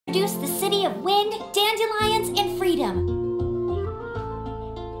introduce the city of wind, dandelions, and freedom.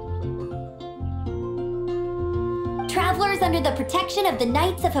 Travelers under the protection of the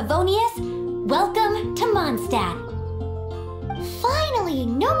Knights of Favonius, welcome to Mondstadt. Finally,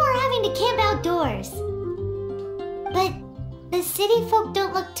 no more having to camp outdoors. But the city folk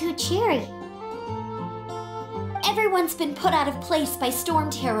don't look too cheery. Everyone's been put out of place by storm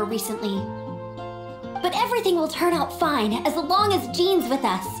terror recently. But everything will turn out fine as long as Jean's with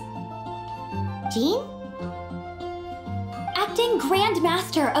us. Jean? Acting Grand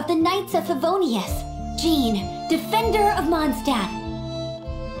Master of the Knights of Favonius, Jean, Defender of Mondstadt.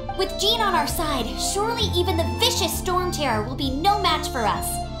 With Jean on our side, surely even the vicious storm terror will be no match for us.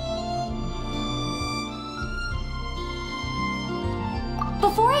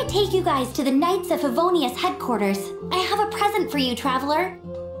 Before I take you guys to the Knights of Favonius headquarters, I have a present for you, Traveler.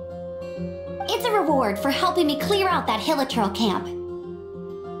 It's a reward for helping me clear out that Hilichurl camp.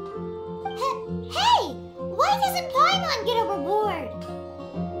 Hey! Why doesn't Paimon get a reward?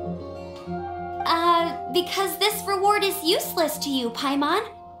 Because this reward is useless to you, Paimon.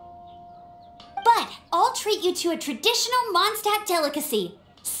 But I'll treat you to a traditional Mondstadt delicacy,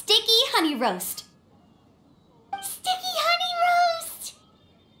 sticky honey roast. Sticky honey roast!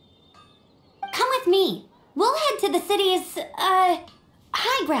 Come with me. We'll head to the city's,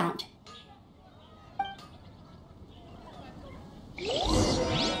 high ground.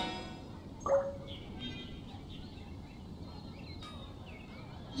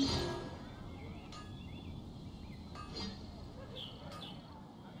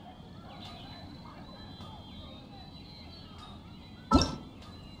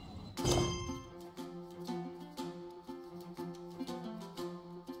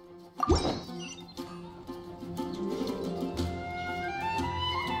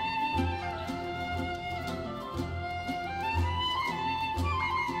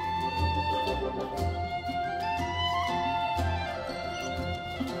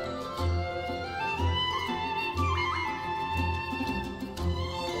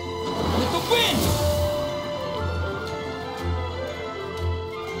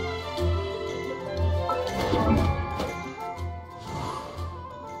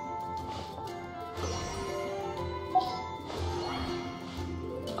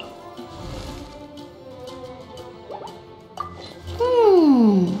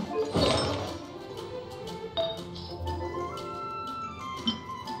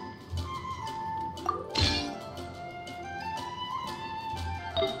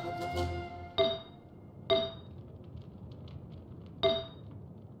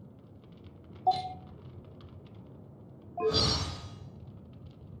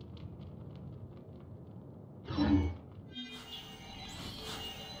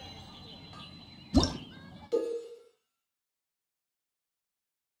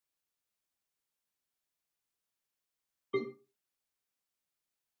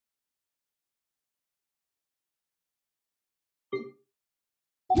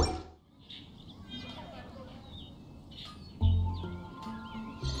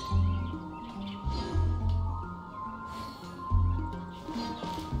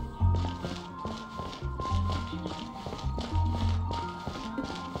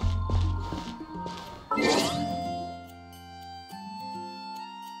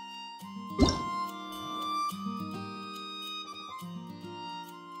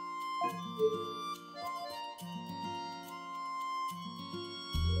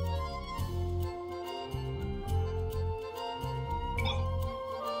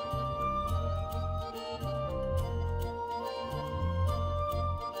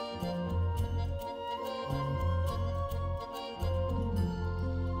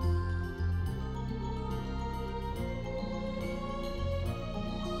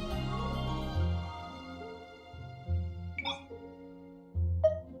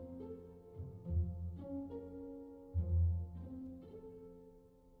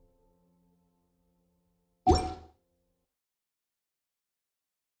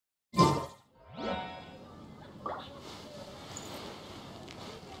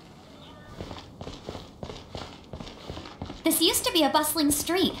 This used to be a bustling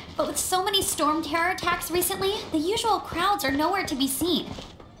street, but with so many storm terror attacks recently, the usual crowds are nowhere to be seen.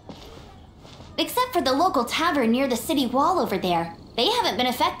 Except for the local tavern near the city wall over there. They haven't been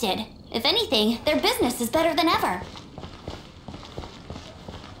affected. If anything, their business is better than ever.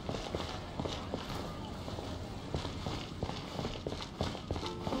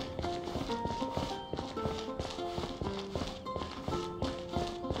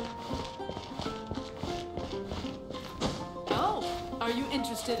 Are you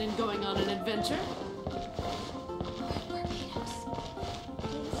interested in going on an adventure? Barbados.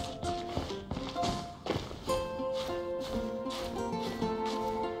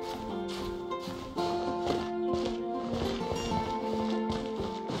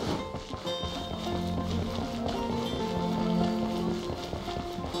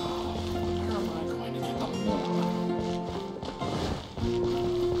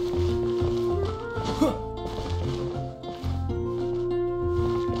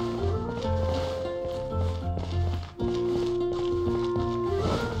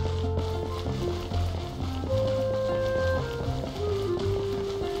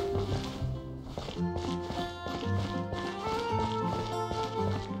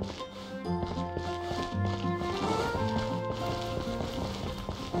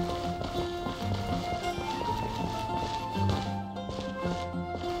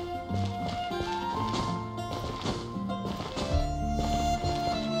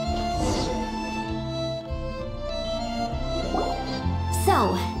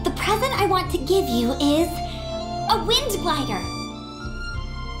 So, the present I want to give you is a wind glider.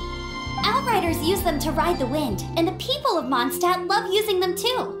 Outriders use them to ride the wind, and the people of Mondstadt love using them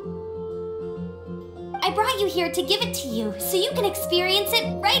too. I brought you here to give it to you, so you can experience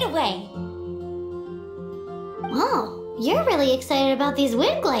it right away. Oh, you're really excited about these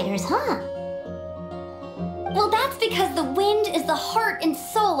wind gliders, huh? Well, that's because the wind is the heart and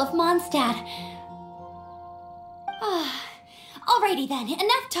soul of Mondstadt. Alrighty then,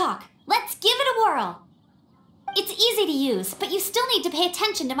 enough talk. Let's give it a whirl. It's easy to use, but you still need to pay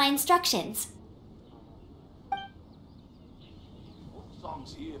attention to my instructions.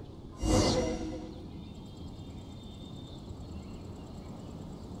 Songs here.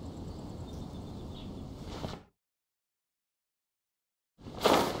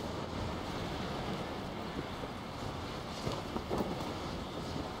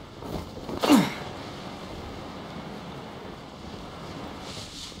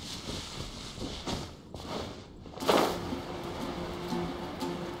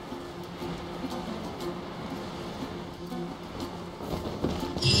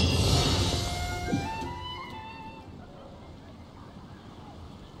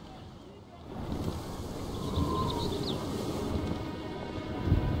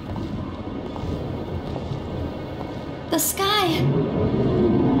 The sky.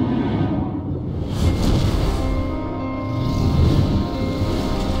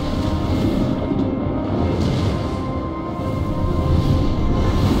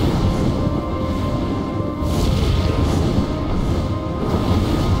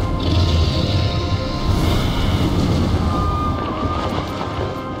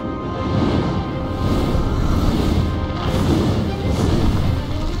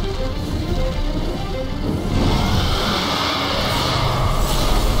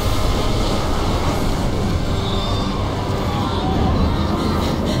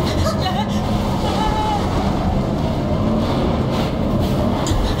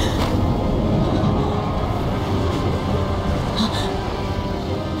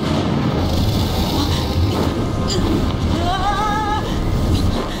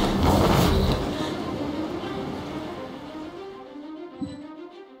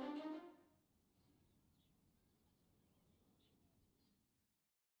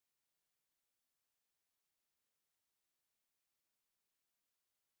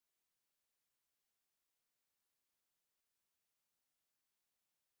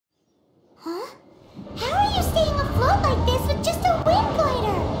 Huh? How are you staying afloat like this with just a wind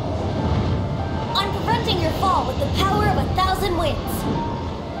glider? I'm preventing your fall with the power of 1,000 winds.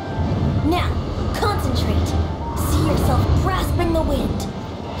 Now, concentrate. See yourself grasping the wind.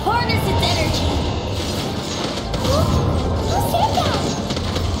 Harness its energy. Who said that?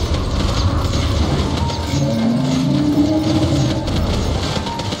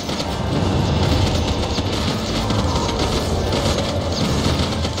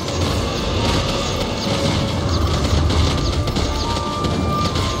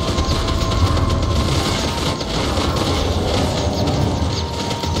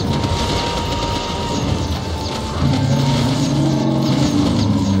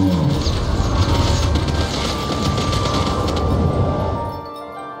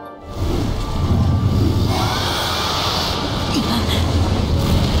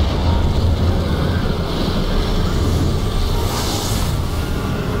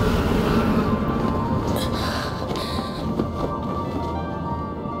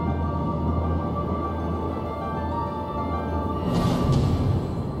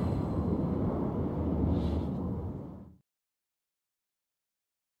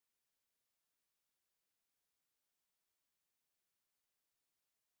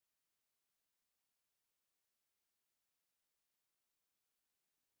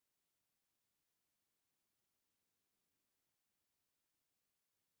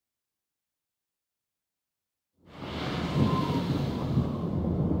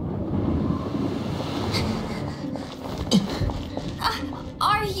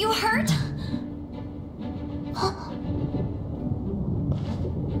 Are you hurt?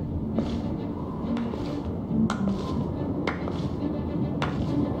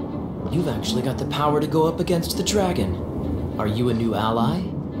 You've actually got the power to go up against the dragon. Are you a new ally?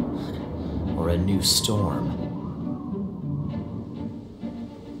 Or a new storm?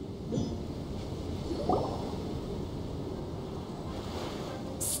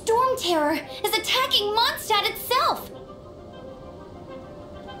 Storm Terror is attacking Mondstadt itself!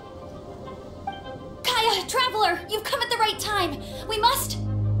 Kaya, Traveler, you've come at the right time. We must...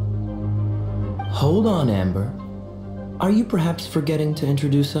 Hold on, Amber. Are you perhaps forgetting to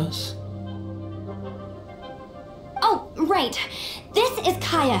introduce us? Oh, right. This is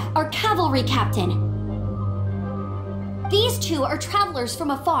Kaya, our cavalry captain. These two are travelers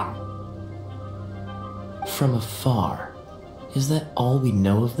from afar. From afar? Is that all we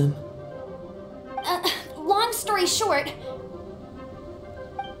know of them? Long story short,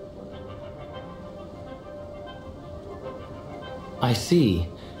 I see.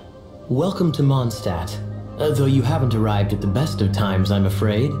 Welcome to Mondstadt, though you haven't arrived at the best of times, I'm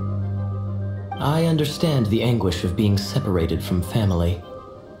afraid. I understand the anguish of being separated from family.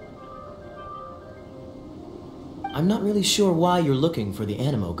 I'm not really sure why you're looking for the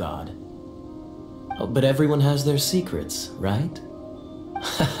Animo God. Oh, but everyone has their secrets, right?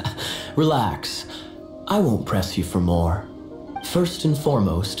 Relax. I won't press you for more. First and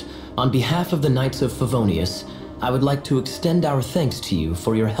foremost, on behalf of the Knights of Favonius, I would like to extend our thanks to you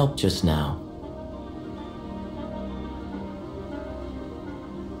for your help just now.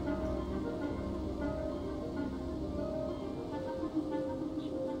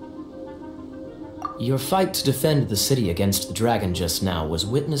 Your fight to defend the city against the dragon just now was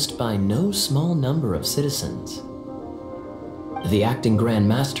witnessed by no small number of citizens. The acting Grand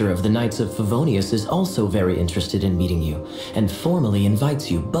Master of the Knights of Favonius is also very interested in meeting you, and formally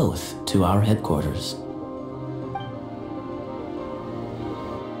invites you both to our headquarters.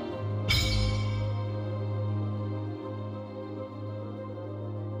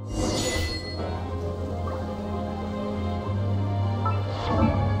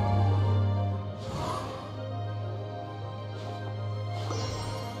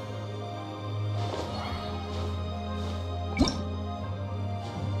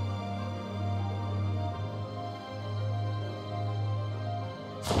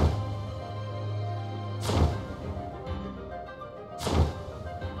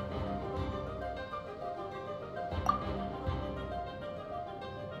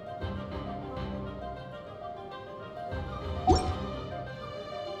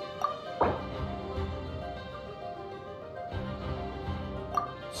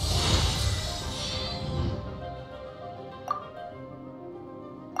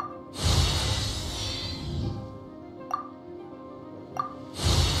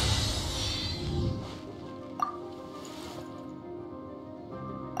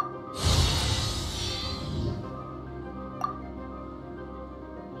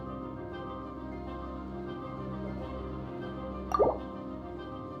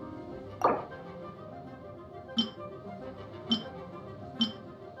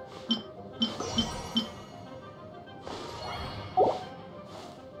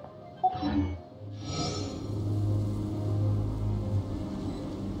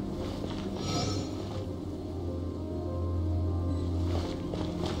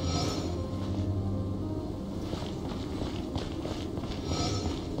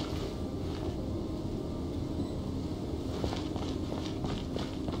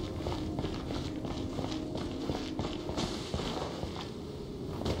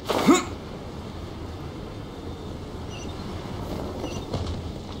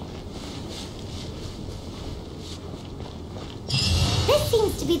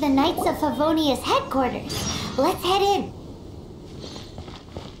 Seems to be the Knights of Favonius headquarters. Let's head in.